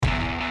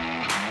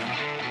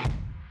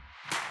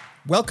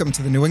Welcome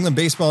to the New England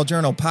Baseball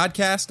Journal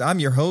podcast. I'm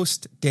your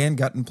host, Dan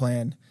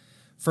Guttenplan.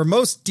 For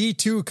most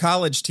D2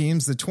 college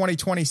teams, the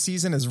 2020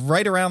 season is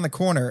right around the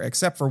corner,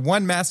 except for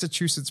one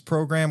Massachusetts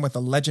program with a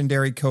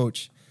legendary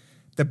coach.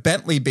 The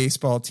Bentley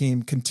baseball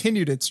team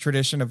continued its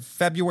tradition of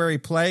February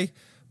play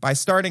by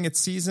starting its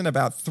season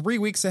about 3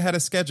 weeks ahead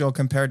of schedule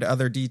compared to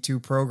other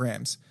D2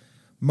 programs.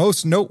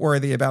 Most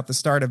noteworthy about the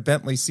start of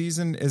Bentley's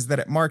season is that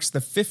it marks the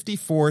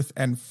 54th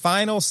and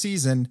final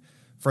season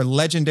for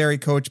legendary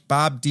coach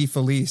Bob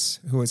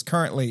DeFelice, who is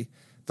currently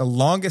the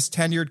longest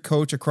tenured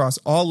coach across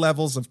all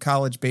levels of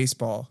college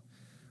baseball.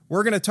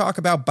 We're going to talk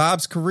about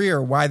Bob's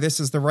career, why this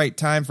is the right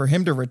time for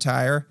him to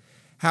retire,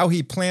 how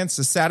he plans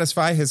to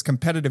satisfy his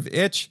competitive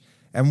itch,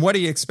 and what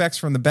he expects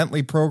from the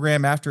Bentley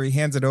program after he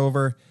hands it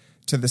over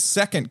to the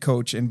second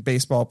coach in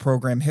baseball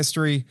program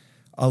history,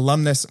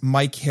 alumnus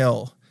Mike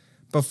Hill.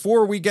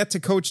 Before we get to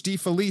Coach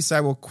DeFelice,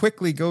 I will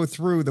quickly go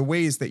through the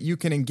ways that you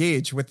can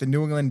engage with the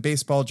New England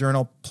Baseball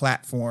Journal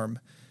platform.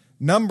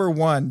 Number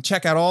one,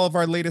 check out all of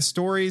our latest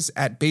stories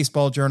at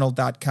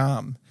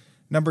baseballjournal.com.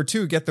 Number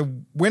two, get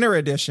the winter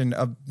edition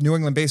of New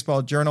England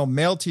Baseball Journal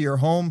mailed to your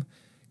home.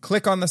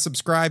 Click on the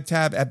subscribe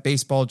tab at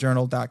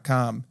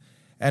baseballjournal.com.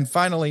 And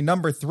finally,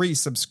 number three,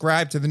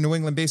 subscribe to the New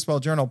England Baseball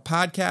Journal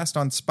podcast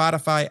on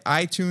Spotify,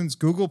 iTunes,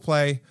 Google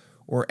Play,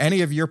 or any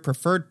of your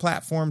preferred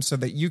platforms so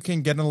that you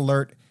can get an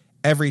alert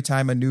every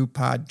time a new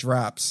pod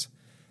drops.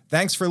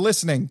 Thanks for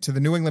listening to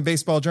the New England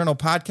Baseball Journal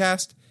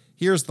podcast.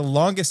 Here's the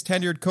longest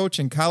tenured coach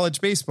in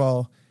college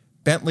baseball,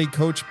 Bentley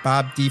coach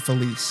Bob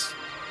DeFelice.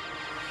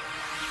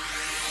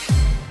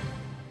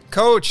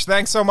 Coach,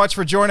 thanks so much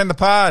for joining the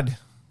pod.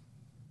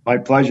 My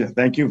pleasure.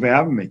 Thank you for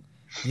having me.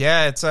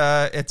 Yeah,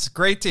 it's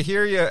great to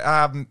hear you.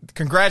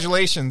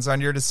 Congratulations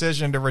on your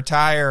decision to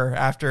retire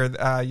after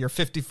your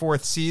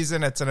 54th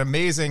season. It's an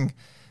amazing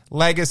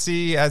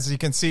legacy. As you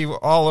can see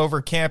all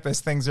over campus,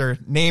 things are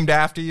named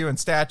after you and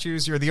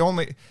statues. You're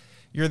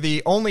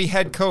the only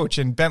head coach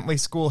in Bentley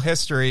school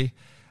history.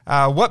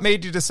 What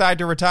made you decide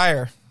to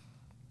retire?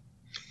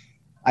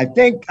 I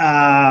think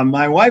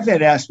my wife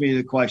had asked me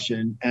the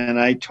question, and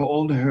I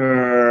told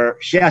her,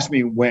 she asked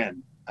me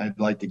when I'd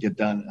like to get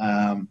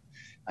done.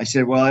 I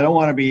said, well, I don't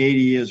want to be 80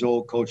 years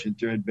old coaching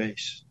third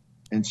base.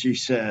 And she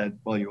said,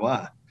 well, you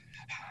are.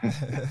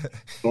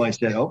 So I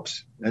said,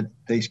 oops, that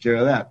takes care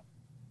of that.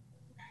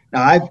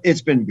 Now,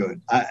 it's been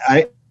good.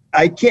 I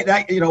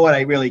can't, you know what,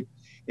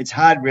 it's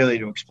hard really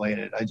to explain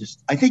it.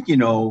 I think you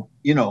know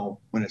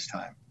when it's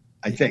time,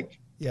 I think.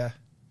 Yeah.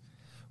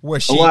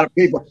 A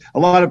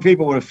lot of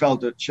people would have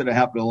felt it should have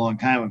happened a long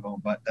time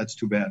ago, but that's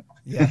too bad.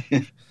 Yeah.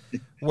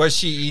 Was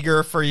she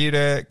eager for you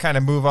to kind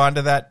of move on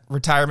to that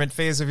retirement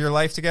phase of your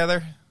life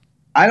together?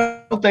 I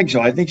don't think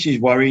so. I think she's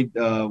worried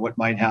what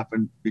might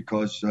happen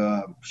because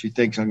she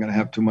thinks I'm going to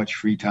have too much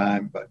free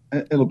time, but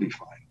it'll be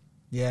fine.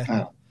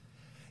 Yeah.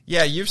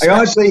 Yeah,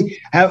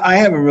 I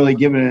haven't really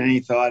given it any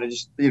thought. I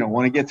just,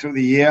 want to get through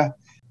the year.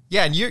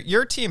 Yeah, and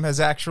your team has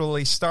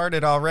actually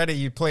started already.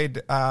 You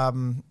played,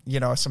 some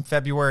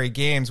February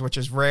games, which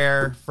is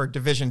rare for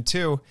Division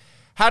II.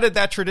 How did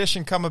that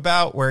tradition come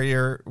about where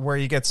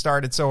you get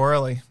started so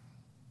early?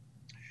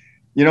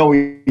 We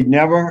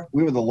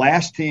were the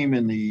last team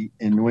in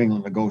New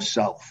England to go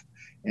south.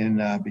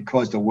 And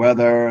because the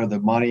weather, the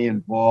money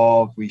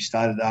involved,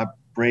 our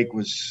break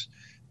was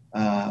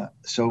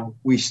so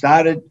we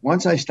started.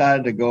 Once I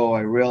started to go,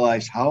 I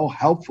realized how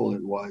helpful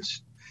it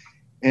was.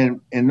 And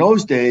in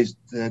those days,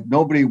 that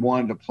nobody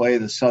wanted to play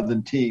the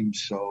Southern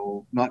teams,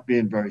 so not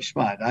being very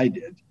smart, I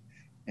did.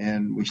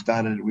 And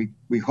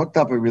we hooked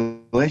up a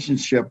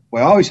relationship.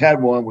 Well, I always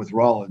had one with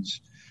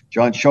Rollins.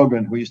 John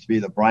Shogren, who used to be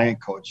the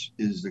Bryant coach,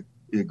 is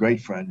a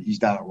great friend. He's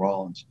down at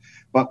Rollins.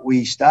 But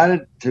we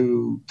started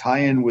to tie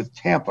in with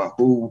Tampa,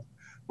 who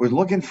was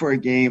looking for a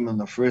game on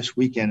the first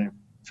weekend in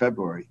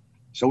February.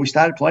 So we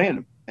started playing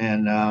them.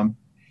 And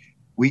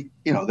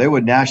they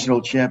were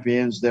national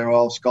champions. They're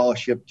all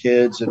scholarship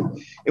kids.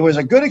 And it was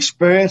a good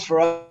experience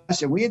for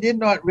us. And we did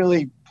not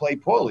really play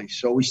poorly.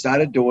 So we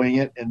started doing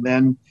it. And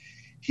then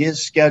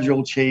his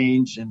schedule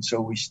changed. And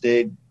so we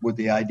stayed with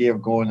the idea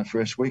of going the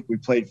first week. We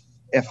played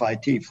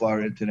FIT,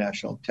 Florida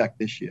International Tech,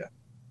 this year.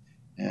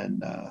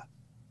 And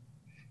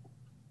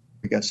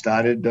we got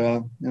started,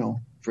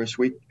 first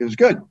week. It was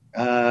good.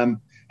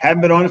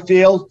 Hadn't been on the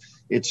field.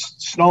 It's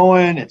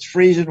snowing. It's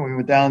freezing. We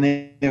went down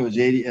there. It was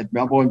 80 at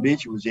Melbourne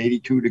Beach. It was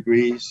 82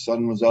 degrees.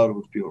 Sun was out. It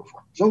was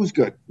beautiful. So it was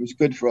good. It was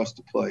good for us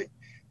to play.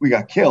 We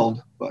got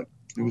killed, but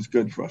it was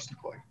good for us to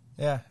play.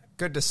 Yeah,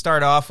 good to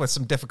start off with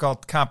some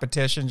difficult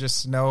competition,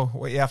 just to know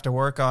what you have to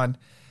work on.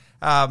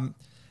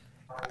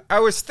 I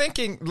was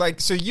thinking,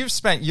 so you've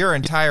spent your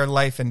entire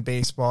life in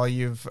baseball.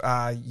 You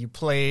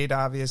played,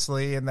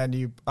 obviously, and then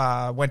you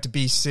went to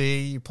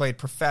BC. You played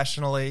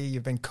professionally.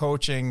 You've been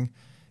coaching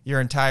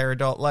your entire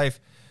adult life.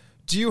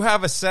 Do you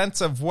have a sense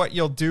of what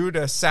you'll do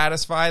to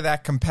satisfy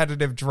that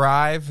competitive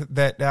drive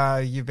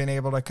that you've been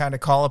able to kind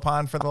of call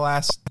upon for the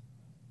last,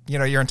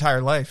 your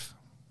entire life?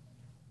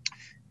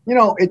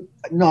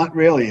 Not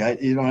really.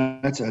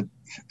 That's a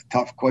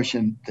tough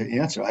question to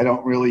answer. I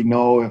don't really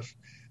know if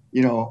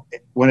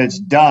when it's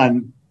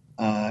done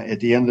at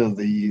the end of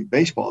the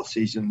baseball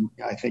season,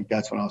 I think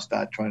that's when I'll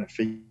start trying to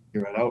figure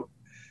it out.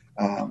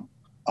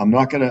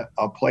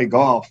 I'll play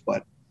golf,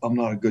 but I'm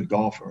not a good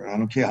golfer. I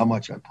don't care how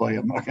much I play.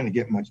 I'm not going to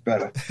get much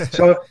better.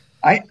 So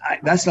I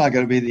that's not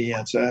going to be the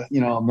answer.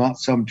 I'm not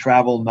some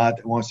travel nut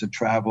that wants to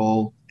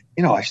travel.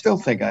 I still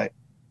think I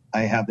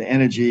have the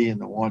energy and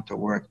the want to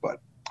work,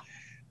 but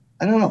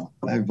I don't know.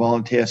 I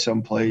volunteer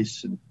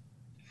someplace, and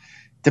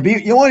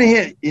you want to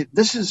hear,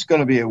 this is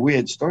going to be a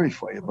weird story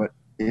for you, but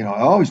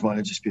I always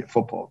wanted to just be a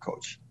football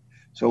coach.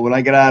 So when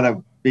I got out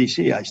of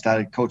BC, I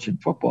started coaching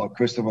football at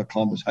Christopher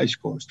Columbus High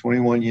School. I was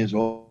 21 years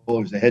old. I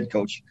was the head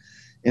coach.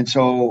 And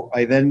so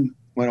I then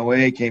went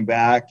away, came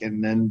back,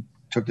 and then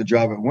took the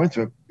job at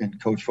Winthrop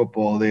and coached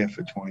football there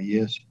for 20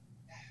 years.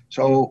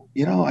 So,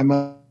 I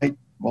might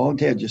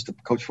volunteer just to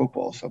coach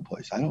football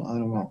someplace. I don't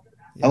know.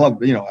 Yeah. I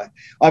love,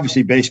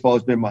 obviously baseball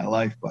has been my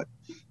life, but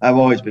I've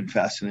always been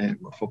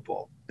fascinated with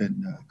football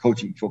and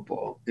coaching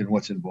football and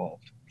what's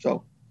involved.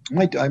 So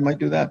I might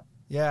do that.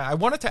 Yeah, I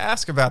wanted to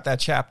ask about that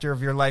chapter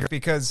of your life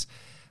because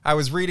I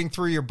was reading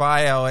through your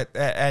bio,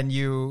 and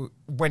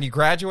when you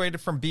graduated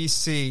from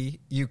BC,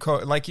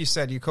 like you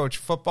said, you coached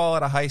football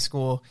at a high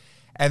school,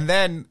 and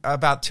then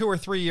about 2 or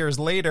 3 years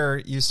later,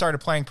 you started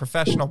playing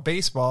professional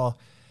baseball.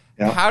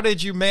 Yeah. How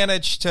did you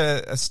manage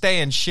to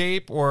stay in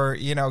shape, or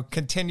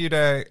continue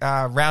to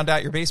round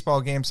out your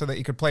baseball game so that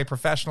you could play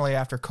professionally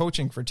after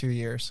coaching for 2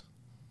 years?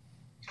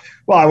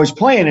 Well, I was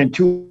playing in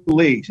 2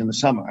 leagues in the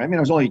summer. I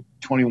was only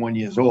 21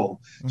 years old.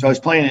 So I was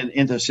playing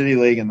in Intercity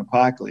League and the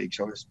Park League.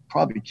 So I was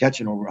probably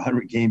catching over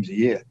 100 games a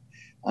year.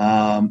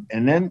 And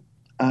then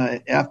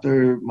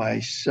after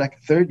my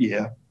third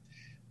year,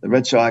 the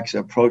Red Sox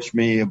approached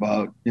me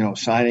about,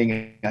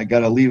 signing. I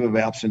got a leave of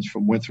absence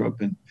from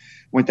Winthrop and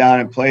went down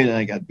and played, and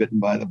I got bitten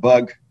by the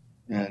bug.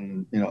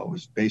 And,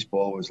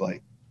 baseball was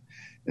like,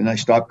 and I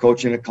stopped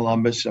coaching at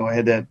Columbus. So I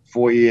had that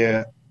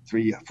 4-year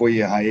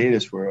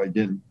hiatus where I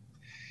didn't.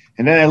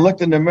 And then I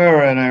looked in the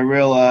mirror and I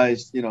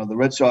realized, the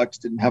Red Sox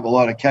didn't have a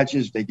lot of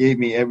catches. They gave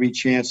me every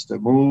chance to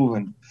move,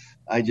 and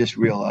I just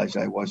realized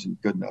I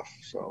wasn't good enough.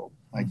 So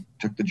I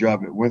took the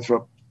job at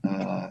Winthrop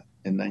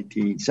in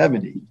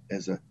 1970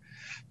 as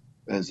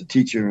a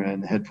teacher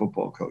and head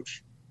football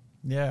coach.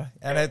 Yeah,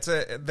 and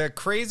the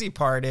crazy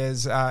part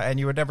is, and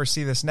you would never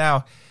see this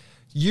now,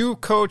 you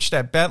coached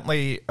at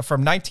Bentley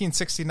from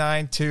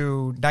 1969 to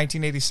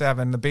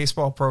 1987, the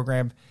baseball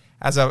program.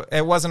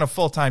 It wasn't a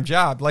full-time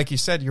job. Like you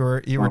said, you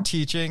were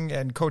teaching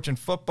and coaching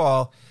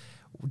football.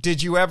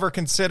 Did you ever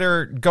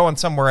consider going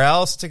somewhere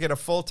else to get a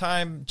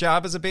full-time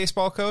job as a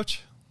baseball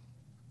coach?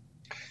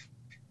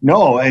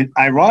 No, and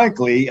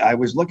ironically, I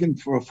was looking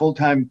for a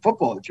full-time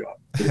football job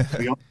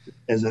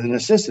as an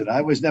assistant.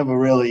 I was never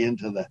really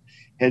into the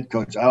head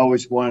coach. I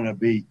always wanted to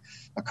be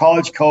a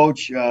college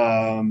coach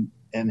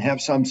and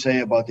have some say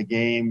about the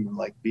game,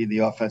 like be the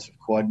offensive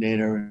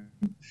coordinator.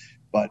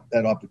 But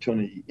that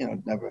opportunity,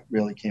 never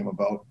really came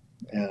about.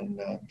 And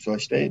so I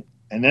stayed.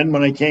 And then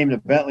when I came to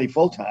Bentley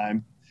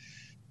full-time,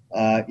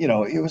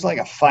 it was like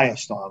a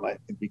firestorm. I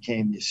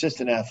became the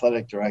assistant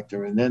athletic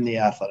director and then the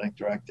athletic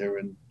director.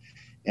 And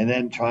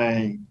then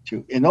trying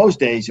to, in those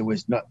days, it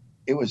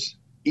was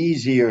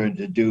easier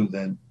to do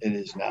than it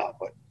is now.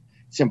 But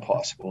it's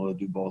impossible to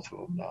do both of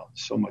them now.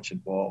 There's so much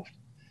involved.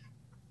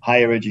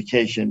 Higher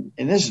education.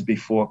 And this is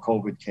before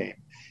COVID came.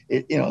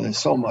 There's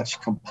so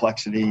much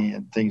complexity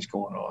and things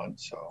going on.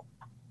 So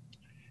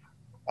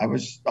I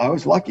was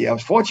lucky. I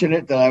was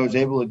fortunate that I was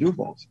able to do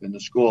both, and the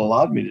school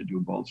allowed me to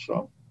do both.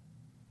 So,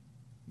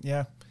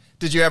 yeah.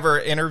 Did you ever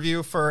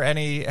interview for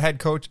any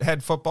head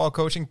football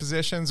coaching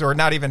positions, or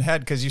not even head?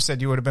 Because you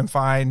said you would have been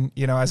fine,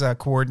 as a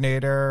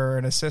coordinator or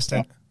an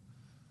assistant.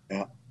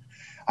 Yeah.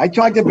 I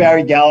talked to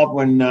Barry Gallup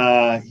when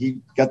he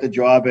got the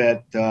job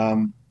at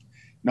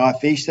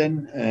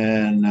Northeastern,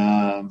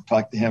 and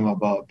talked to him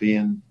about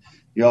being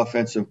the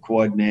offensive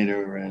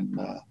coordinator,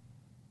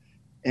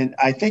 and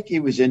I think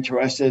he was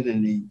interested,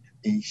 and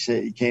he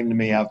said he came to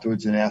me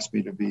afterwards and asked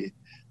me to be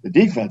the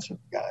defensive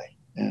guy,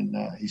 and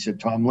he said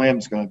Tom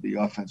Lamb's going to be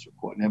offensive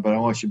coordinator, but I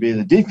want you to be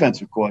the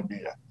defensive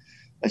coordinator.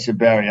 I said,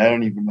 Barry, I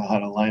don't even know how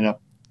to line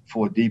up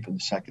 4 deep in the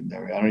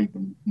secondary. I don't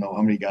even know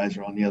how many guys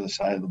are on the other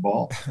side of the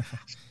ball.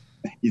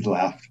 He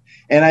laughed,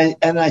 and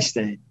I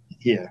stayed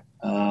here.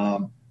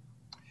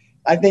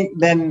 I think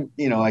then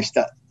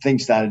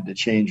things started to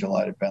change a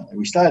lot at Bentley.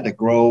 We started to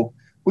grow.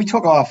 We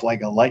took off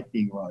like a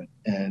lightning rod,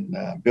 and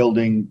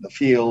building the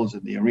fields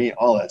and the arena,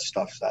 all that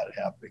stuff started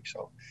happening.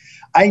 So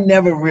I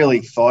never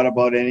really thought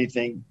about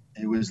anything.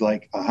 It was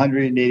like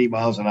 180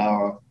 miles an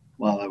hour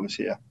while I was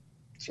here.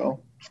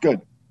 So it's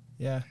good.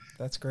 Yeah,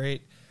 that's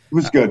great. It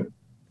was good.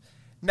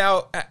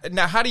 Now,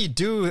 how do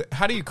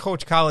you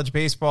coach college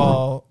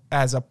baseball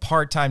as a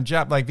part-time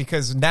job? Like,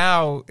 because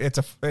now it's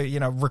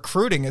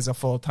recruiting is a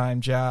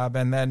full-time job,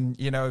 and then,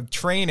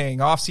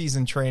 training,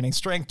 off-season training,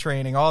 strength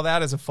training, all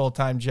that is a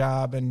full-time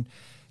job, and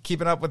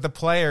keeping up with the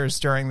players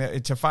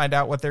to find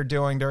out what they're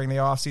doing during the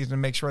off-season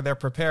and make sure they're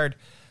prepared.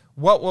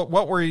 What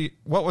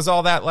was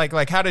all that like?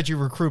 Like, how did you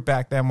recruit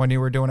back then when you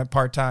were doing it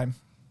part-time?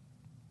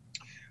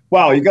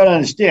 Well, you got to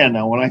understand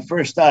now, when I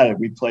first started,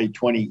 we played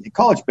 20.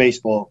 College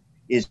baseball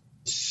is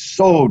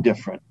so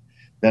different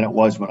than it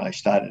was when I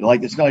started.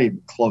 Like, it's not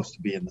even close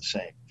to being the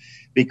same.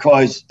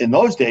 Because in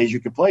those days, you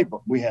could play,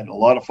 but we had a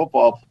lot of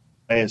football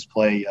players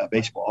play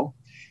baseball.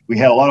 We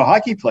had a lot of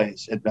hockey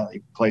players at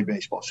Bentley play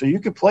baseball. So you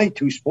could play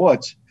two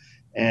sports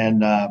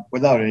and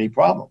without any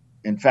problem.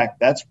 In fact,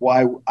 that's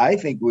why I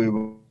think we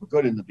were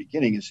good in the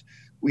beginning, is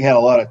we had a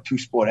lot of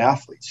two-sport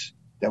athletes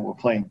that were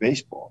playing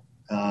baseball.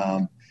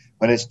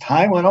 But as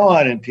time went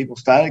on and people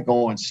started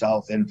going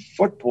south, and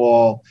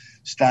football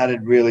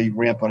started really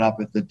ramping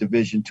up at the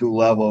Division II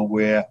level,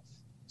 where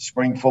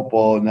spring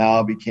football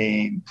now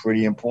became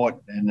pretty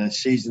important, and the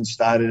season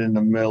started in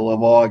the middle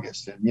of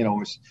August.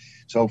 And,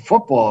 so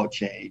football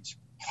changed.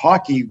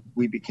 Hockey,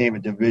 we became a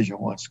Division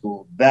I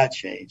school. That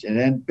changed. And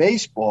then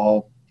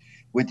baseball,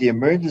 with the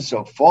emergence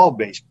of fall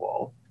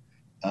baseball,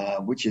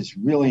 which is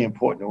really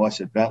important to us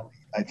at Bentley.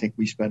 I think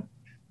we spent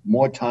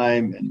more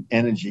time and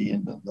energy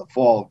in the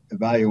fall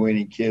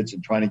evaluating kids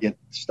and trying to get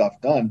stuff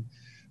done.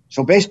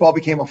 So baseball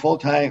became a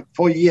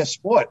full-year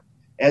sport,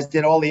 as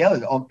did all the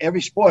others.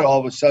 Every sport all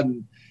of a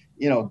sudden,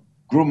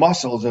 grew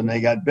muscles, and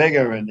they got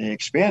bigger and they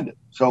expanded.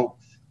 So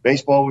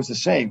baseball was the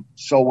same.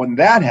 So when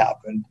that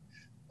happened,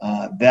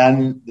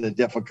 then the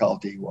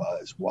difficulty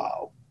was,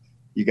 wow,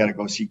 you got to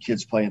go see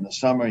kids play in the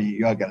summer.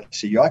 You got to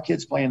see your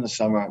kids play in the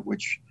summer,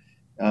 which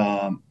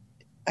I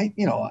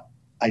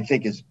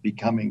think is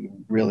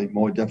becoming really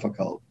more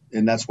difficult.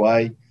 And that's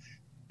why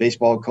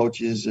baseball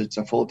coaches, it's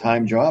a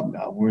full-time job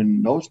now. Where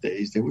in those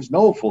days, there was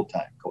no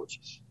full-time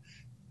coaches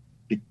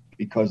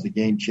because the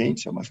game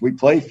changed so much. We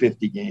play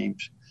 50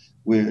 games.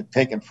 We're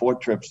taking 4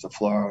 trips to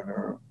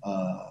Florida.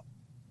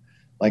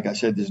 Like I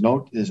said,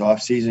 there's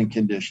off-season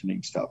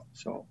conditioning stuff.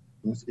 So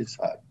it's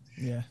hard.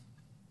 Yeah.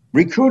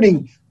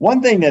 Recruiting,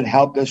 one thing that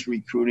helped us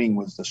recruiting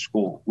was the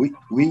school.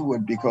 We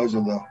would, because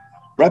of the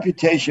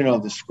reputation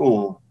of the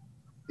school,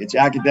 its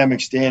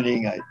academic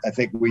standing, I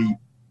think we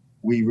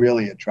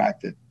really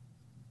attracted.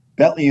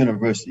 Bentley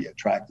University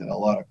attracted a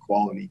lot of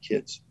quality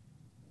kids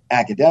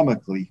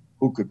academically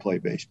who could play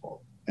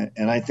baseball.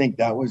 And I think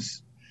that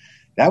was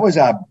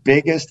our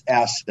biggest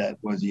asset,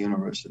 was the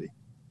university.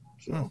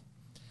 So.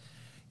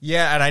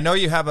 Yeah, and I know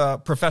you have a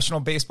professional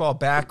baseball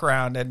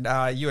background,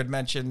 and you had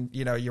mentioned,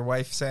 your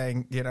wife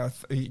saying,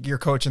 you're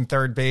coaching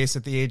third base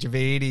at the age of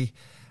 80.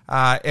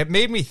 It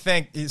made me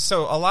think,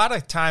 so a lot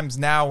of times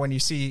now when you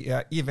see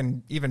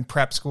even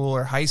prep school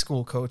or high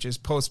school coaches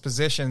post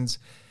positions,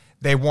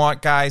 they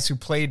want guys who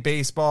played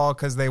baseball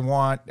because they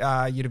want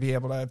you to be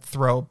able to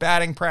throw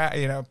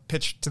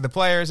pitch to the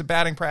players at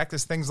batting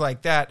practice, things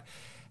like that.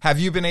 Have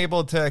you been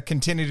able to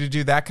continue to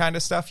do that kind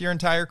of stuff your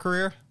entire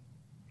career?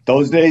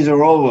 Those days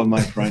are over,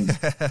 my friend.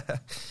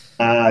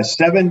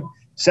 7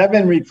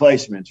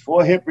 replacements,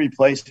 4 hip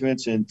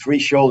replacements, and 3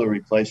 shoulder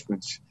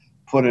replacements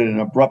put it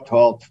an abrupt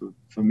halt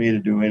for me to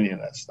do any of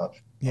that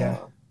stuff. Yeah.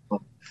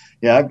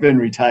 I've been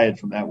retired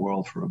from that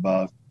world for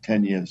about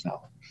 10 years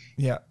now.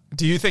 Yeah.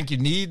 Do you think you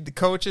need the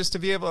coaches to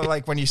be able to,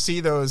 like, when you see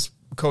those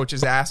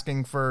coaches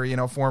asking for,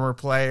 former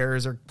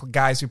players or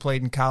guys who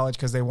played in college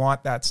because they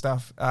want that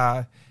stuff,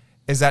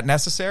 is that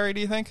necessary,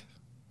 do you think?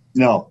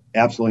 No,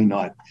 absolutely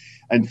not.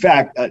 In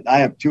fact, I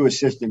have 2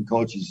 assistant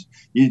coaches.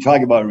 You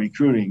talk about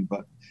recruiting,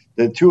 but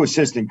the 2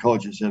 assistant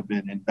coaches have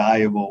been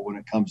invaluable when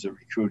it comes to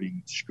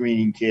recruiting,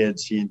 screening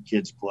kids, seeing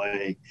kids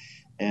play.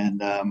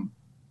 And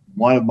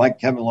one of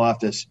Kevin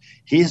Loftus,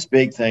 his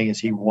big thing is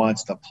he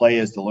wants the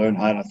players to learn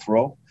how to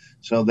throw.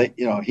 So that,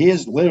 he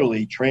has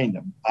literally trained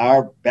them.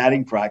 Our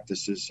batting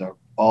practices are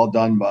all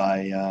done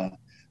by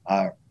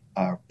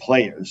our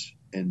players,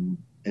 and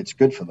it's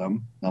good for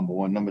them, number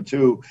one. Number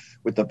two,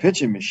 with the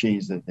pitching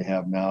machines that they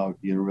have now,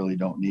 you really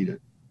don't need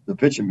it. The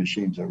pitching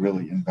machines are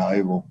really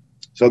invaluable.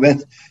 So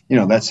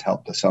that's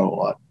helped us out a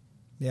lot.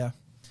 Yeah.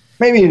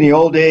 Maybe in the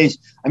old days,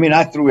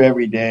 I threw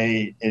every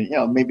day,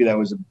 and, maybe that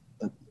was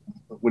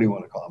what do you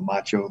want to call it, a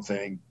macho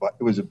thing, but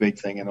it was a big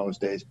thing in those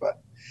days,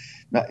 but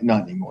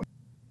not anymore.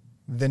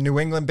 The New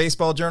England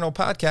Baseball Journal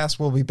podcast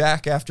will be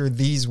back after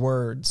these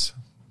words.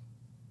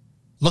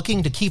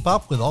 Looking to keep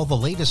up with all the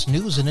latest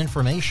news and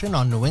information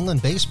on New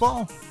England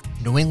baseball?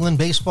 New England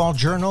Baseball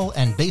Journal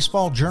and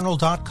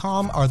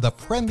BaseballJournal.com are the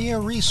premier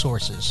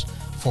resources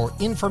for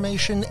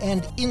information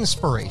and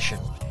inspiration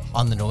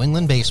on the New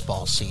England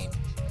baseball scene.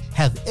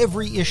 Have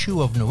every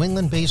issue of New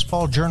England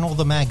Baseball Journal,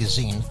 the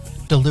magazine,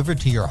 delivered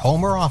to your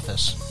home or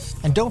office.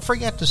 And don't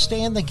forget to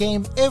stay in the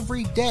game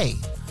every day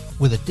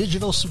with a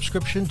digital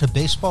subscription to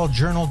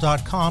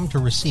BaseballJournal.com to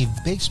receive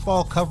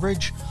baseball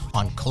coverage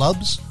on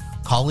clubs,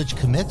 college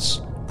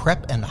commits,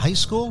 prep and high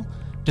school,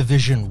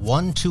 Division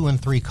I, II,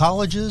 and III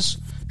colleges,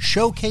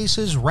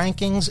 showcases,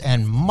 rankings,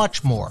 and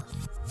much more.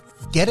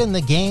 Get in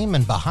the game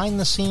and behind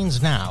the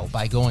scenes now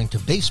by going to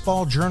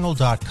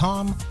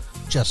BaseballJournal.com.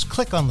 Just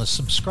click on the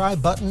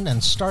subscribe button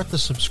and start the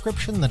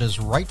subscription that is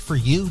right for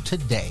you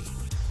today.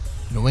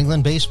 New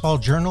England Baseball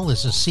Journal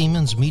is a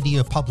Siemens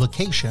Media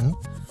publication.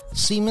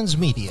 Siemens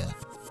Media.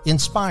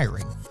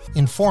 Inspiring,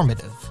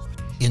 informative,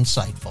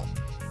 insightful.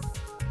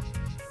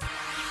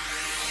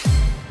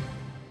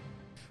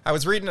 I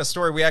was reading a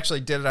story. We actually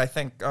did it, I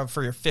think,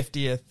 for your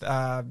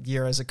 50th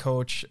year as a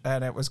coach,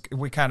 and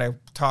we kind of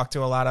talked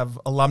to a lot of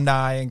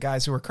alumni and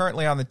guys who are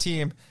currently on the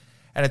team,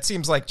 and it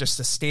seems like just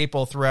a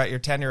staple throughout your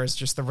tenure is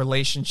just the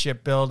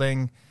relationship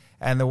building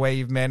and the way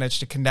you've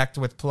managed to connect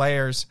with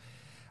players.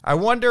 I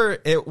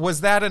wonder,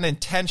 was that an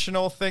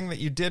intentional thing that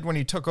you did when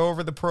you took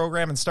over the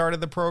program and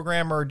started the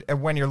program, or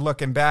when you're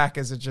looking back,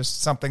 is it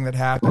just something that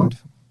happened?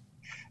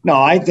 No,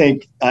 I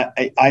think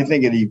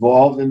it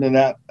evolved into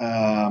that.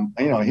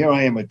 Here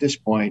I am at this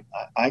point.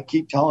 I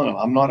keep telling them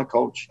I'm not a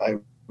coach. I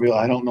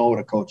don't know what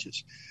a coach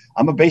is.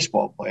 I'm a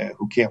baseball player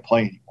who can't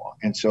play anymore,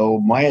 and so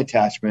my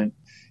attachment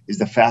is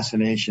the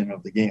fascination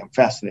of the game. I'm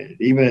fascinated,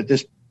 even at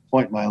this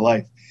point in my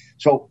life.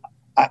 So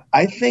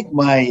I think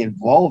my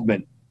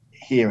involvement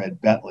here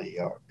at Bentley,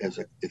 or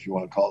if you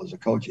want to call it as a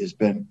coach, has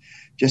been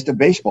just a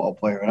baseball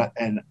player,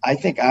 and I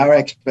think our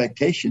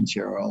expectations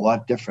here are a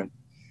lot different.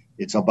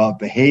 It's about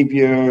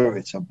behavior.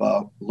 It's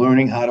about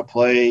learning how to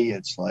play.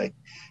 It's like,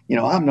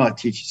 I'm not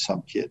teaching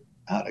some kid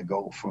how to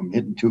go from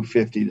hitting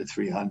 250 to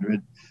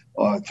 300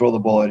 or throw the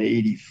ball at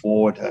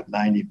 84 to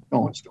 90. No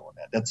one's doing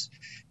that. That's,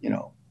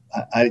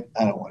 I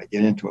don't want to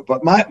get into it.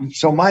 But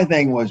my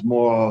thing was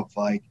more of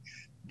like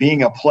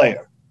being a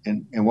player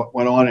and what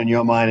went on in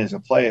your mind as a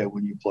player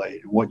when you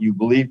played, what you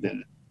believed in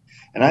it.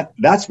 And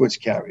that's what's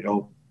carried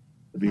over,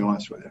 to be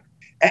honest with you.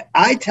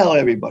 I tell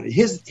everybody,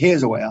 here's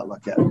the way I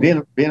look at it.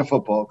 Being a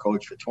football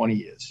coach for 20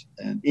 years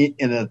and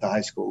at the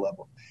high school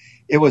level,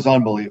 it was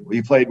unbelievable.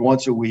 You played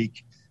once a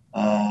week,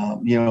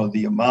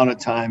 the amount of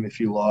time if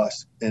you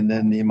lost, and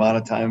then the amount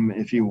of time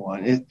if you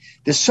won.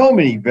 There's so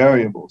many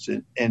variables.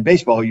 In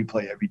baseball, you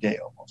play every day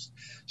almost.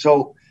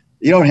 So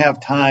you don't have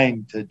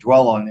time to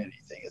dwell on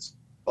anything. It's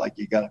like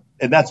you got to,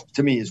 and that's,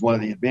 to me, is one of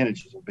the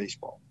advantages of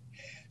baseball.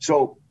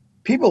 So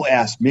people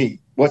ask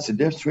me, what's the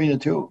difference between the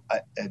two?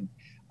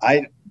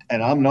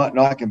 And I'm not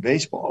knocking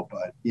baseball,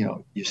 but,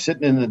 you're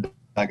sitting in the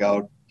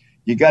dugout.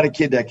 You got a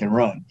kid that can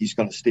run. He's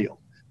going to steal.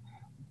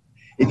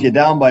 If you're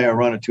down by a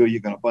run or two,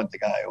 you're going to bunt the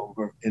guy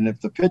over. And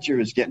if the pitcher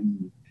is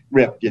getting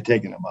ripped, you're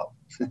taking him out.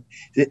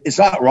 It's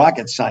not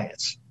rocket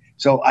science.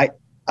 So I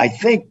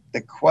think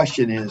the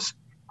question is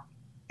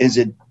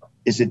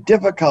it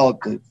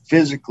difficult to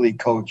physically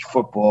coach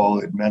football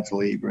and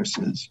mentally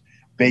versus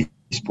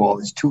baseball?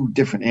 It's two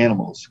different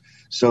animals.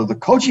 So the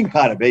coaching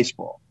part of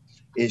baseball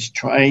is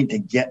trying to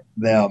get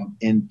them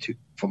into,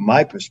 from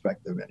my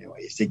perspective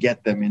anyway, is to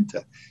get them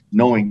into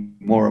knowing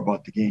more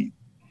about the game.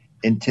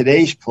 And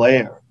today's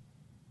player,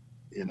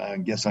 and I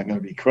guess I'm going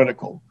to be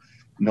critical,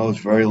 knows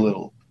very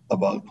little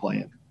about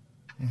playing.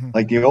 Mm-hmm.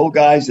 Like the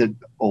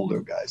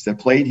older guys that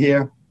played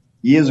here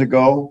years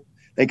ago,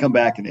 they come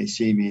back and they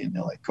see me and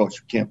they're like,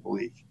 Coach,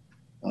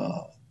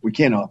 we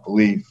cannot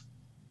believe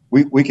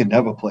we can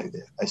never play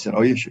there. I said,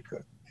 oh, yes, you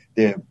could.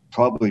 They're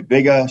probably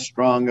bigger,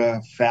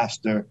 stronger,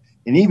 faster,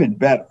 and even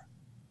better,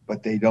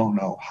 but they don't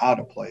know how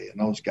to play, and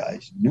those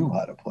guys knew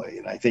how to play.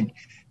 And I think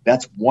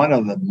that's one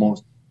of the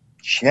most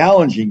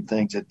challenging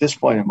things at this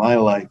point in my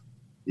life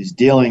is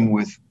dealing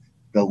with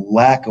the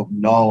lack of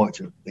knowledge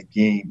of the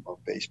game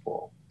of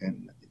baseball.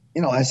 And,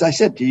 as I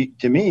said,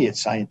 to me,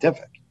 it's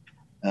scientific.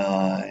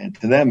 And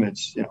to them,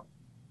 it's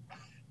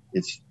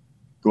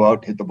go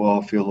out, hit the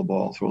ball, feel the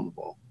ball, throw the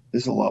ball.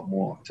 There's a lot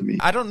more to me.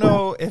 I don't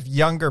know if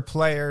younger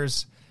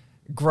players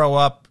grow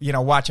up,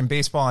 watching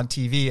baseball on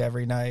TV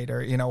every night,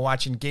 or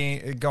watching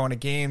going to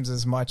games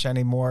as much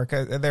anymore,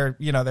 because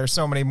there's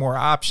so many more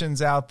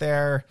options out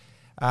there.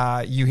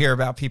 You hear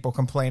about people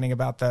complaining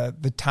about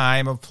the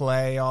time of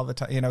play all the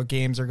time.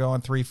 Games are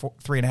going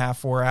 3.5,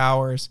 4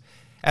 hours,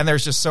 and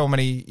there's just so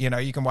many.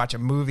 You can watch a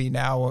movie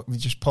now. You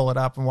just pull it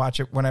up and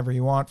watch it whenever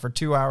you want for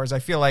 2 hours. I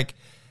feel like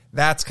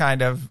that's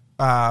kind of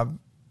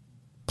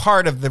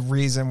part of the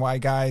reason why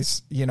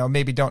guys,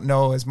 maybe don't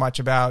know as much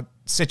about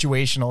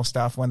situational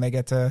stuff when they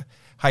get to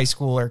high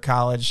school or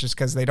college, just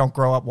because they don't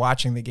grow up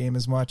watching the game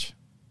as much.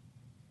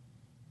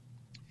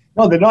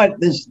 No, they're not.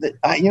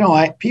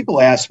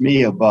 People ask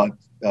me about,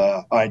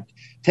 all right,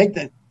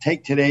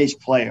 take today's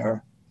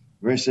player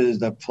versus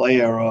the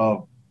player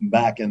of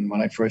back in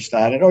when I first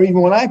started, or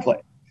even when I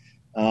played.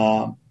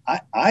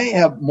 I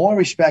have more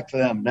respect for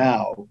them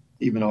now,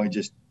 even though I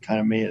just kind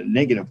of made a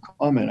negative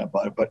comment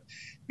about it, but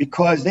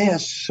because they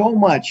have so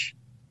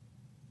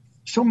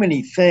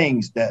many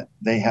things that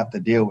they have to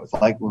deal with.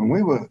 Like when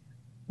we were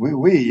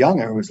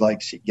younger, it was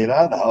like, get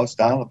out of the house,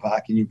 down the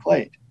park, and you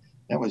played.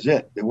 That was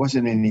it. There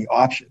wasn't any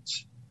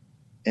options.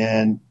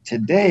 And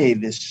today,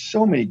 there's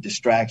so many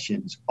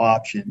distractions,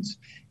 options,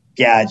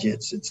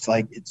 gadgets. It's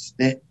like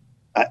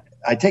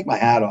I take my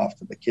hat off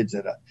to the kids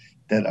that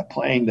are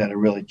playing, that are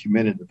really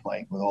committed to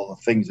playing with all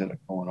the things that are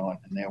going on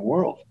in their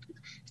world.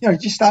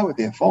 Just start with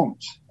their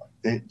phones.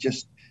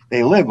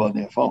 They live on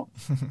their phone.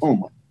 Oh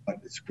my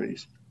God, it's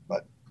crazy.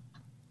 But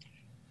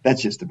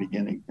that's just the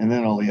beginning. And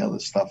then all the other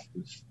stuff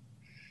is.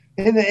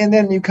 And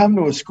then you come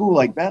to a school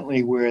like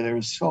Bentley where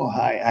there's so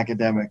high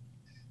academic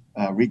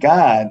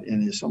regard,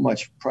 and there's so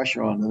much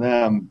pressure on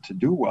them to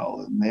do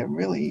well.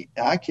 And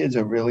our kids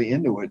are really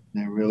into it.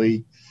 They're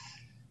really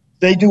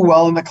they do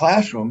well in the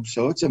classroom.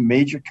 So it's a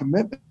major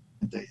commitment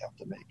they have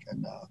to make.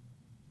 And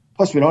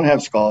plus, we don't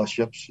have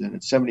scholarships, and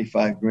it's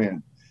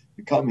 $75,000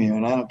 to come here.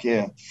 And I don't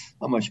care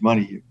how much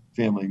money your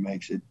family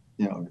makes. It,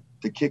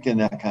 to kick in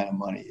that kind of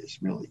money is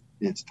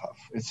it's tough.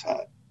 It's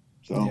hard.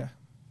 So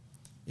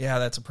yeah,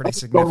 that's a pretty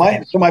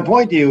significant. So my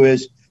point to you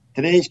is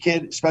today's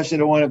kid, especially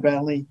the one at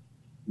Bentley,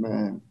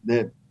 man,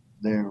 they're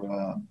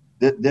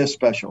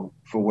special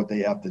for what they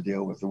have to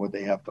deal with and what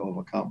they have to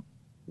overcome,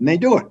 and they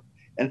do it.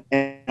 And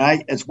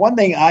it's one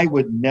thing I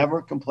would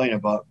never complain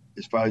about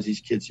as far as these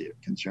kids here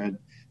concerned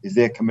is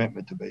their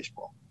commitment to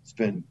baseball. It's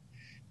been,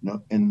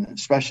 and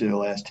especially the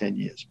last 10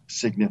 years,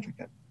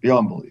 significant,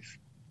 beyond belief.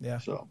 Yeah.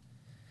 So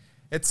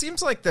it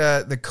seems like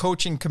the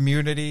coaching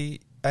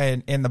community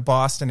in the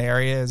Boston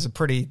area is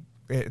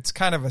it's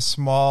kind of a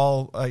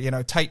small,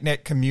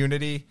 tight-knit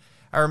community.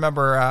 I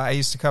remember I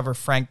used to cover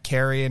Frank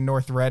Carey in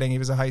North Reading. He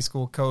was a high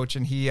school coach,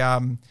 and he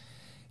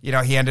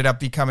ended up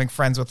becoming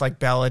friends with like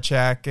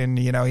Belichick, and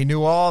he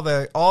knew all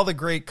the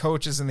great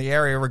coaches in the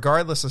area,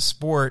 regardless of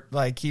sport.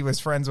 Like he was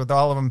friends with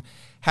all of them.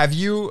 Have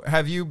you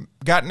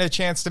gotten a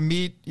chance to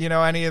meet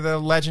any of the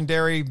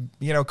legendary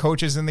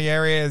coaches in the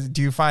area?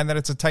 Do you find that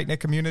it's a tight knit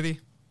community?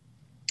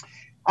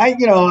 I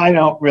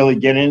don't really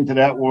get into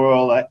that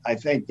world. I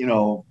think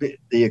the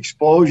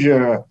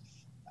exposure,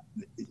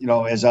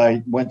 as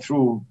I went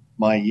through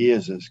my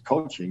years as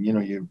coaching,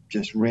 you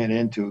just ran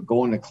into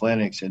going to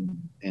clinics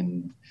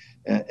and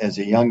as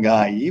a young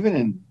guy, even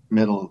in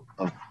middle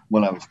of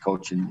when I was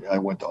coaching, I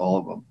went to all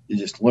of them. You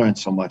just learned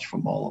so much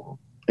from all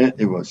of them.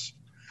 It was,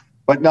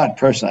 but not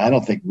personally. I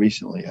don't think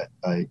recently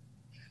I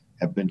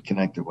have been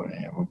connected with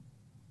any of them.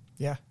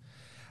 Yeah.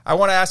 I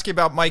want to ask you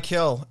about Mike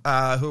Hill,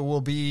 who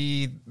will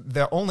be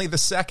only the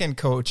second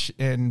coach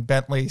in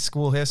Bentley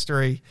school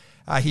history.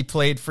 He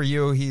played for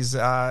you. He's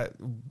a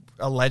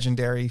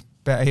legendary,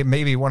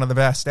 maybe one of the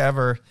best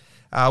ever.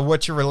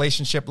 What's your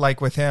relationship like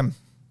with him?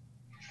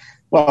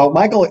 Well,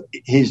 Michael,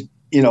 he's,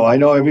 I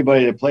know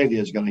everybody that played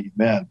here is going to get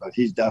mad, but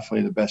he's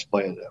definitely the best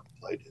player that ever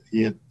played here.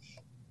 He had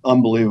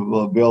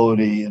unbelievable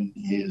ability, and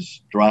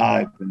his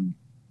drive and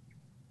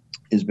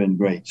has been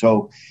great.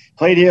 So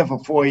played here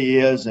for 4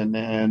 years, and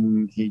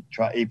then he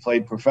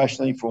played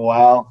professionally for a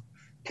while,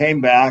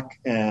 came back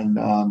and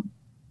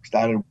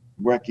started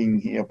working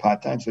here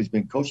part-time. So he's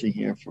been coaching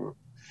here for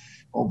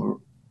over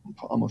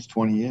almost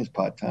 20 years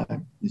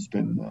part-time. He's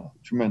been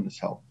tremendous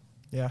help.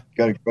 Yeah.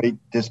 Got a great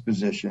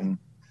disposition.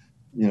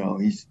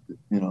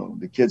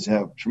 The kids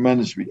have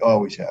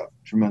always have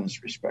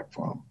tremendous respect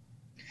for him.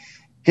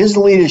 His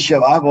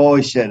leadership, I've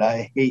always said,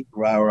 I hate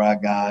rah-rah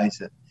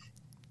guys.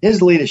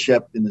 His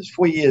leadership in his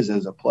 4 years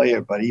as a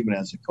player, but even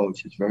as a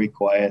coach, is very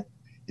quiet.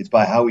 It's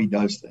by how he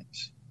does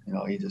things.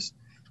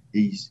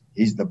 He's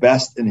the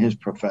best in his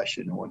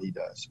profession in what he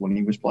does when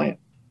he was playing.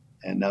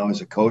 And now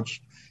as a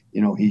coach,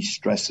 he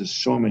stresses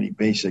so many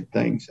basic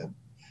things.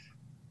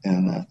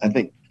 And I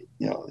think,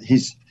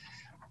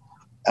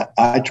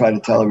 I try to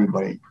tell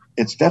everybody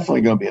it's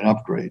definitely going to be an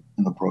upgrade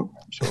in the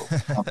program. So,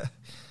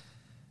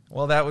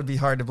 well, that would be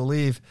hard to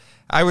believe.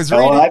 I was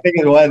reading. I think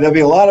there'll be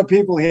a lot of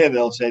people here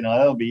that'll say, "No,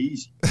 that'll be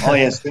easy. All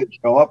he has to do is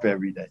show up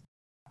every day."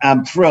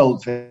 I'm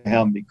thrilled for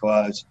him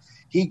because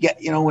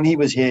when he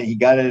was here, he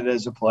got it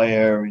as a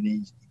player,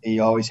 and he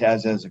always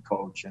has as a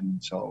coach,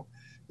 and so,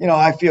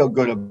 I feel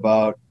good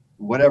about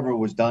whatever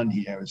was done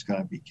here is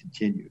going to be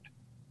continued.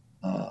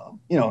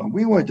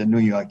 We weren't the New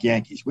York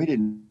Yankees. We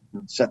didn't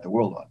set the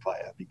world on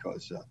fire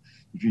because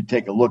if you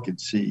take a look and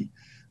see,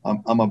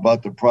 I'm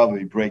about to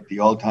probably break the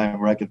all-time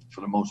record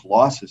for the most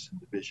losses in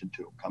Division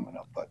II coming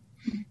up. But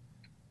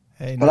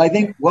I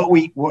think what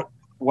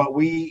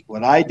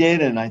I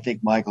did, and I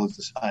think Michael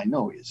I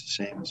know he is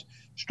the same, is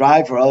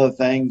strive for other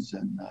things,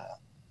 and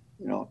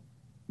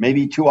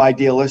maybe too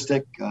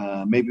idealistic.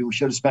 Maybe we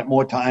should have spent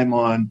more time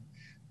on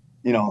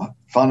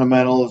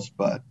fundamentals.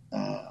 But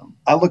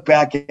I look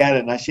back at it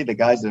and I see the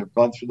guys that have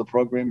gone through the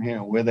program here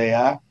and where they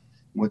are,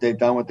 what they've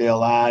done with their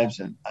lives,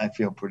 and I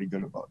feel pretty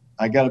good about it.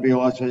 I got to be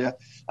honest with you.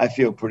 I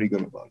feel pretty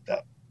good about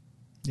that.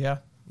 Yeah,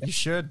 you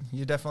should.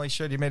 You definitely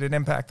should. You made an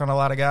impact on a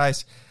lot of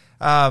guys.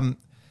 And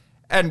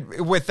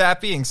with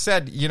that being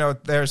said,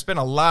 there's been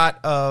a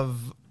lot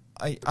of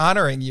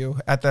honoring you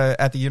at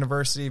the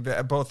university,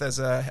 both as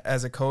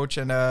a coach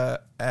and a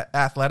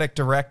athletic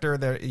director.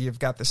 There, you've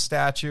got the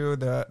statue,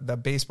 the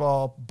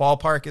baseball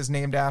ballpark is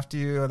named after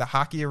you, the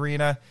hockey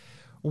arena.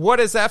 What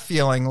is that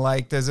feeling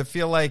like? Does it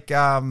feel like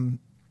that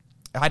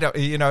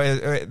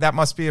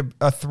must be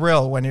a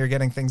thrill when you're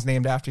getting things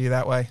named after you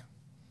that way?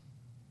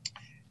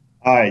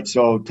 All right,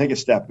 so take a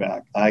step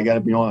back. I got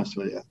to be honest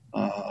with you.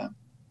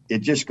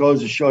 It just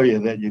goes to show you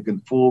that you can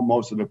fool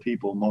most of the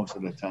people most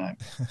of the time.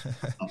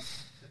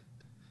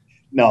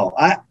 No,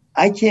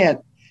 I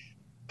can't.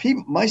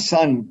 People, my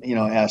son,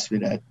 asked me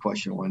that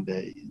question one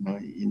day,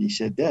 and he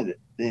said, "Dad,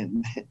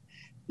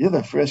 you're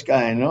the first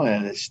guy I know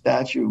that had a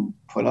statue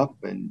put up,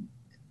 and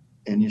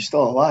you're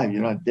still alive.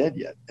 You're not dead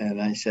yet." And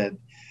I said,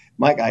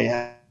 "Mike,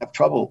 I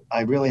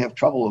really have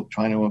trouble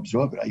trying to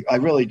absorb it. I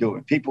really do.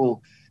 And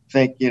people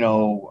think,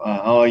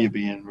 oh, you're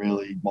being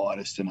really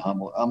modest and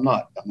humble. I'm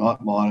not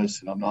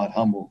modest and I'm not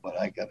humble, but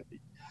I gotta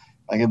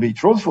be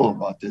truthful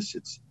about this.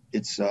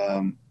 It's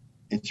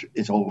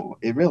over.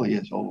 It really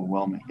is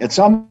overwhelming. At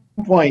some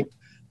point,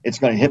 it's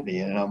going to hit me,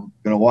 and I'm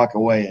going to walk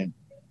away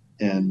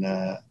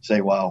and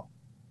say, "Wow."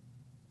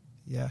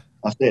 Yeah.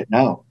 I'll say it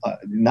now.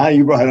 Now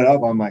you brought it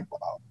up, I'm like,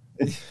 "Wow."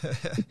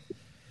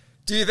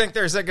 Do you think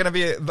there's going to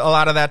be a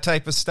lot of that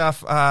type of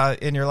stuff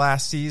in your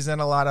last season?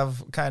 A lot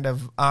of kind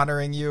of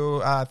honoring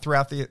you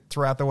throughout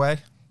the way?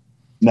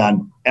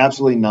 None,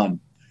 absolutely none.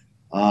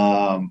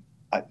 I'll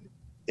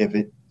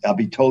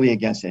be totally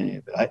against any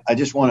of it. I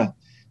just want to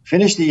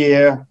finish the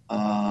year.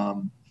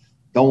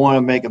 Don't want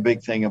to make a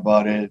big thing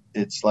about it.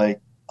 It's like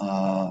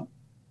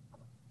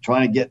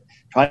trying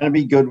to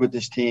be good with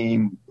this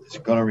team is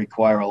going to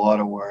require a lot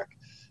of work.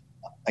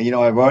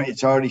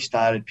 It's already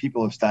started.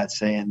 People have started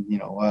saying,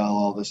 well,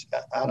 all this.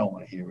 I don't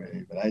want to hear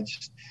it, but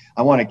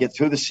I want to get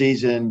through the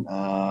season.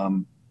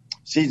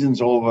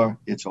 Season's over.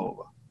 It's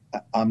over.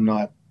 I'm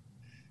not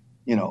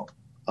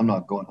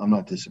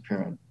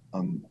disappearing.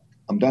 I'm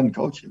done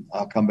coaching.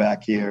 I'll come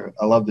back here.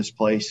 I love this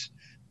place.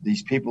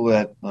 These people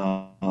that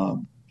are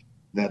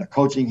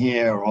coaching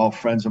here are all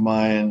friends of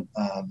mine.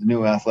 The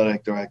new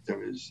athletic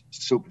director is a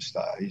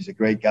superstar. He's a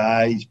great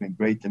guy. He's been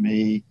great to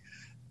me.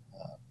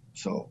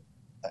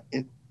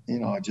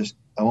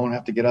 I won't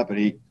have to get up at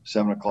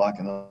 7 o'clock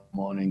in the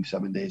morning,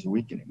 7 days a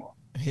week anymore.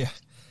 Yeah.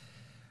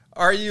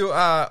 Are you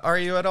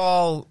at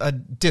all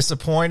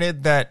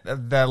disappointed that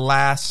the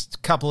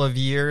last couple of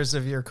years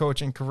of your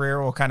coaching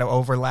career will kind of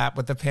overlap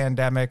with the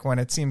pandemic, when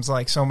it seems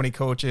like so many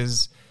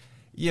coaches,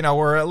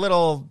 were a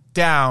little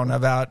down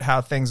about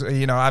how things,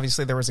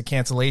 obviously there was a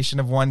cancellation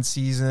of one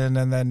season,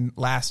 and then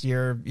last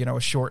year,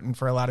 was shortened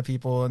for a lot of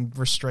people and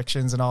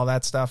restrictions and all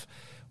that stuff.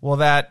 Will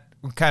that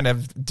kind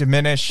of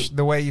diminish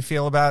the way you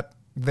feel about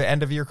the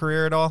end of your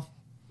career at all?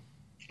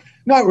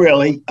 Not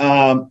really.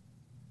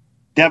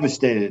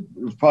 Devastated.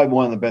 It was probably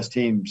one of the best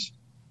teams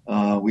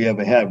we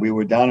ever had. We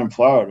were down in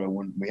Florida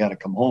when we had to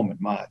come home in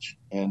March,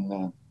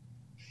 and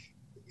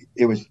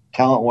it was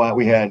talent-wise.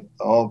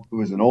 It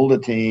was an older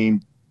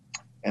team,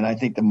 and I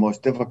think the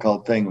most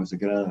difficult thing was to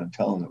get out and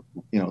tell them,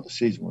 the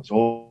season was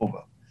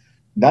over.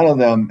 None of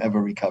them ever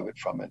recovered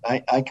from it.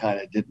 I kind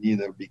of didn't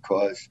either,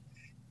 because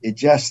it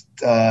just,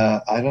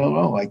 I don't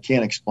know. I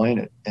can't explain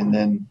it. And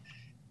then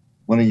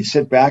when you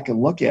sit back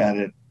and look at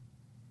it,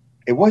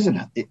 it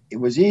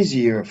was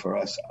easier for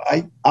us.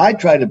 I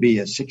tried to be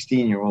a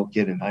 16-year-old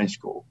kid in high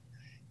school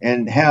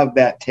and have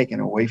that taken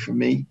away from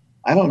me.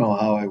 I don't know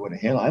how I would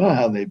have handled it. I don't know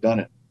how they've done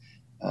it.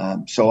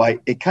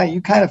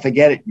 You kind of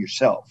forget it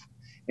yourself.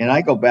 And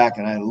I go back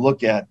and I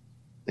look at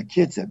the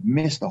kids that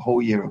missed a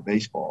whole year of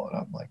baseball,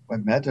 and I'm like,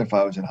 imagine if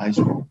I was in high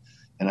school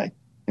and I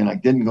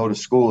didn't go to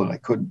school and I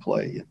couldn't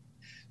play.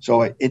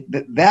 So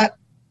that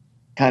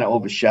kind of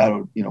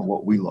overshadowed,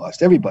 what we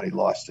lost. Everybody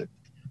lost it.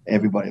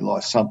 Everybody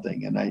lost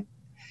something, and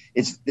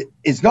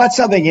it's not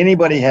something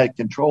anybody had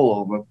control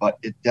over, but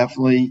it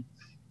definitely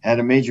had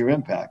a major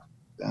impact.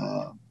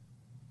 I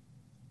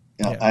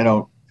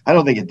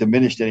don't think it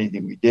diminished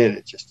anything we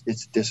did.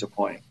 It's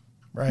disappointing.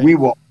 Right. We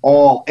were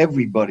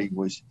everybody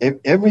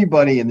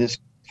in this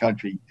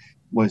country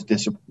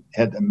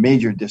had a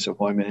major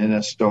disappointment in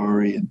a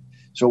story, and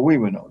so we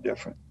were no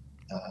different.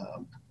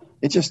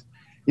 It just,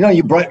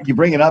 you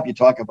bring it up, you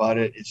talk about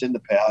it, it's in the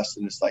past,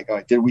 and it's like, all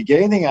right, did we get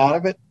anything out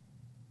of it?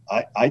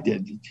 I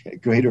did.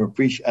 Greater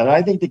appreciation, and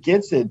I think the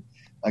kids did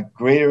a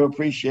greater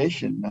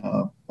appreciation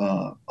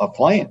of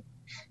playing.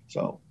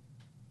 So,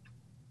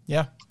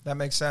 yeah, that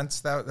makes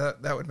sense.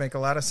 That would make a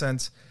lot of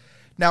sense.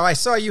 Now, I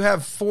saw you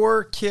have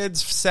 4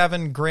 kids,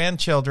 7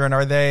 grandchildren.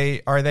 Are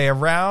they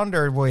around,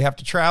 or will you have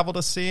to travel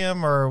to see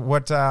them, or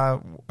what?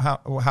 How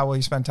will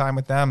you spend time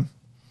with them?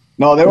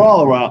 No, they're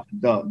all around.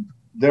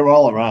 They're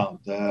all around.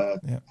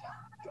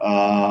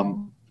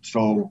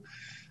 So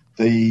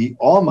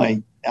all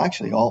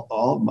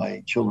of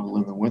my children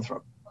live in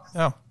Winthrop.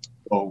 Oh.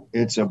 So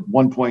it's a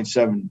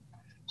 1.7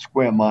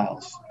 square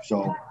miles.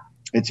 So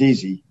it's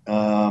easy.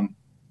 And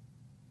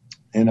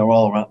they're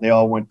all around. They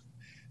all went.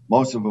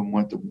 Most of them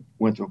went to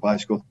Winthrop High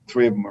School.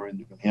 3 of them are in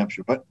New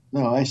Hampshire. But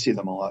no, I see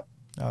them a lot.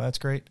 Oh, that's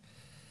great.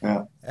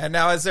 Yeah. And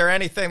now, is there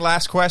anything,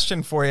 last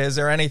question for you, is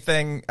there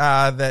anything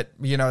that,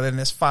 in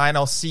this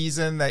final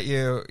season that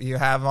you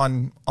have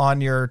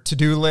on your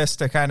to-do list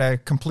to kind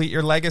of complete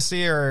your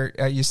legacy? Or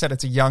you said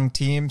it's a young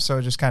team, so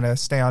just kind of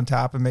stay on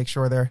top and make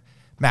sure they're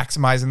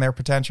maximizing their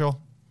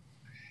potential?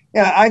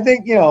 Yeah, I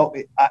think,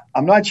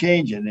 I'm not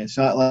changing. It's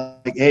not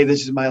like, hey,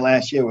 this is my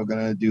last year, we're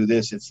going to do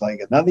this. It's like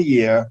another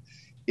year.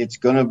 It's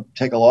going to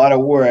take a lot of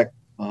work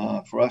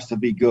for us to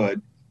be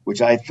good,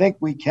 which I think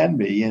we can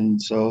be,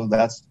 and so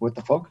that's what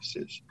the focus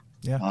is.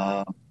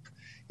 Yeah.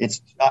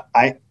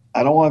 I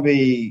don't want to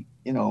be,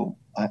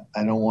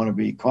 I don't want to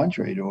be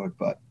contrary to it,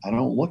 but I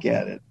don't look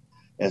at it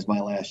as my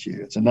last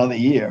year. It's another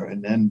year,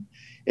 and then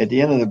at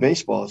the end of the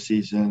baseball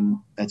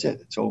season, that's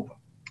it. It's over.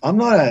 I'm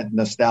not a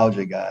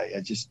nostalgia guy.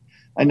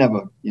 I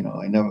never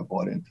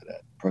bought into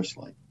that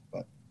personally.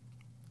 But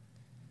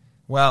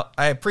Well,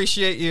 I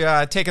appreciate you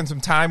taking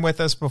some time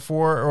with us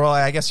before, well,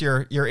 I guess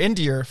you're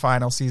into your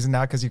final season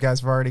now because you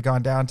guys have already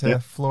gone down to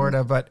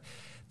Florida, but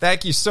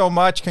thank you so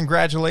much.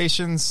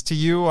 Congratulations to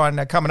you on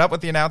coming up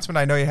with the announcement.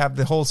 I know you have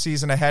the whole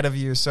season ahead of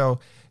you,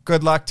 so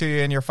good luck to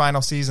you in your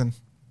final season.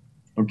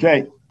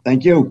 Okay,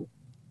 thank you.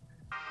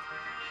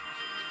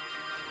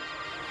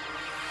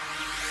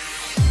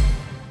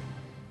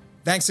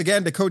 Thanks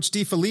again to Coach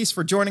DeFelice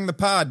for joining the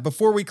pod.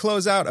 Before we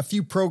close out, a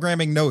few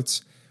programming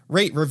notes.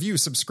 Rate, review,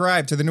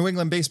 subscribe to the New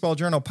England Baseball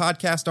Journal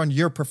podcast on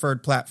your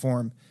preferred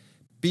platform.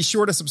 Be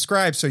sure to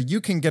subscribe so you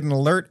can get an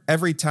alert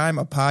every time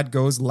a pod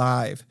goes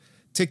live.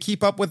 To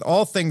keep up with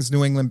all things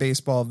New England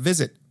baseball,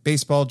 visit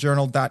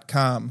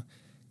baseballjournal.com.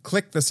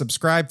 Click the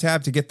subscribe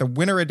tab to get the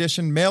winter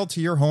edition mailed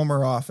to your home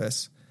or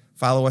office.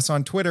 Follow us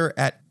on Twitter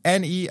at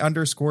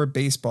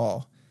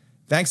 @NE_baseball.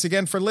 Thanks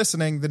again for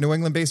listening. The New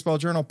England Baseball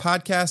Journal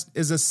podcast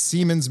is a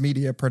Siemens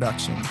Media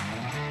production.